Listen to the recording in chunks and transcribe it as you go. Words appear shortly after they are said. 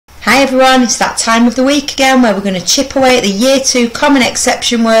Hi everyone, it's that time of the week again where we're going to chip away at the Year 2 common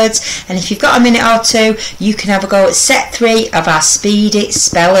exception words, and if you've got a minute or two you can have a go at set 3 of our speedy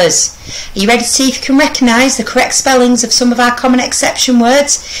spellers. Are you ready to see if you can recognise the correct spellings of some of our common exception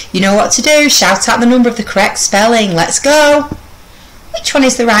words? You know what to do, shout out the number of the correct spelling. Let's go! Which one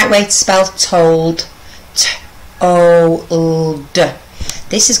is the right way to spell told? T-O-L-D.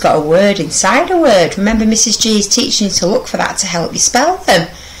 This has got a word inside a word. Remember, Mrs. G is teaching you to look for that to help you spell them.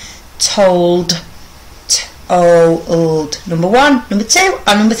 Told, told. Number 1, number 2,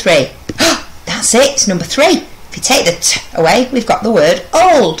 or number 3? That's it, it's number 3. If you take the t away, we've got the word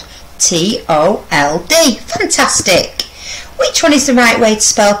old. T-O-L-D. Fantastic. Which one is the right way to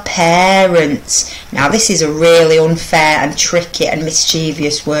spell parents? Now this is a really unfair and tricky and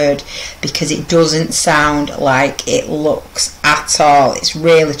mischievous word because it doesn't sound like it looks at all. It's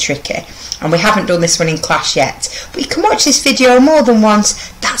really tricky. And we haven't done this one in class yet. But you can watch this video more than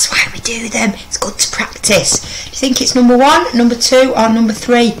once. That's why we do them. It's good to practice. Do you think it's number 1, number 2 or number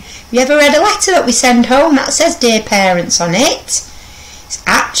 3? Have you ever read a letter that we send home that says Dear Parents on it? It's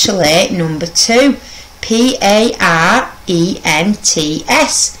actually number 2. P-A-R-E-N-T-S.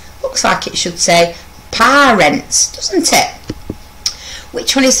 Looks like it should say parents, doesn't it?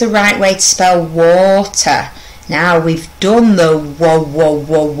 Which one is the right way to spell water? Now we've done the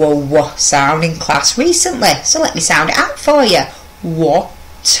wo sound in class recently, so let me sound it out for you.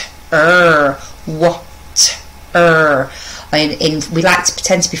 Water, water. We like to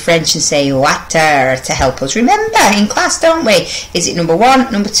pretend to be French and say water to help us remember in class, don't we? Is it number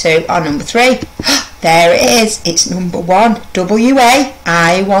 1, number 2 or number 3? There it is, it's number 1. W-A,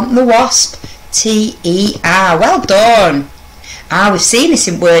 I want the wasp. T-E-R, well done. We've seen this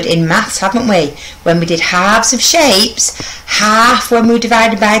word in maths, haven't we? When we did halves of shapes, half when we were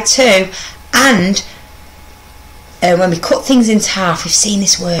divided by 2, and when we cut things into half, we've seen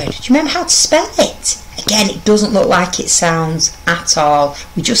this word. Do you remember how to spell it? Again, it doesn't look like it sounds at all.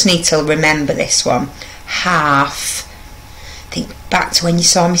 We just need to remember this one. Half. Think back to when you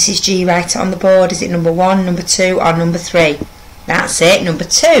saw Mrs. G write it on the board. Is it number 1, number 2 or number 3? That's it, number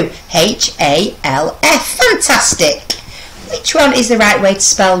 2. H-A-L-F. Fantastic. Which one is the right way to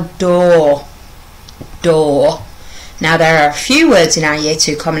spell door? Door. Now there are a few words in our Year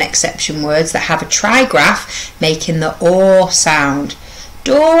 2 common exception words that have a trigraph making the O sound.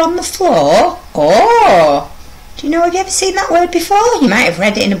 Door on the floor, or. Do you know, have you ever seen that word before? You might have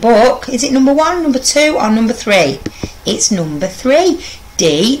read it in a book. Is it number 1, number 2 or number 3? It's number 3.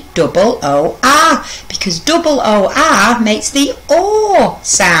 D-double-O-R, because double O-R makes the O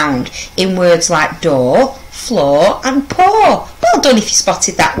sound in words like door, floor and paw. Well done if you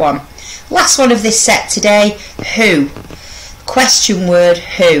spotted that one. Last one of this set today, who. Question word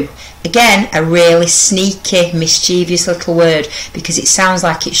who. Again, a really sneaky, mischievous little word because it sounds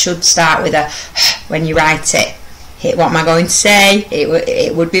like it should start with a when you write it. What am I going to say?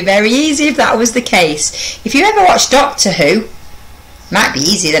 It would be very easy if that was the case. If you ever watch Doctor Who, it might be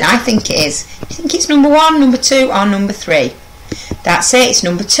easier than I think it is. Do you think it's number 1, number 2 or number 3? That's it, it's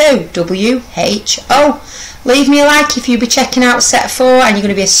number 2. W-H-O. Leave me a like if you'll be checking out set 4 and you're going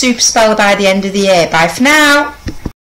to be a super speller by the end of the year. Bye for now.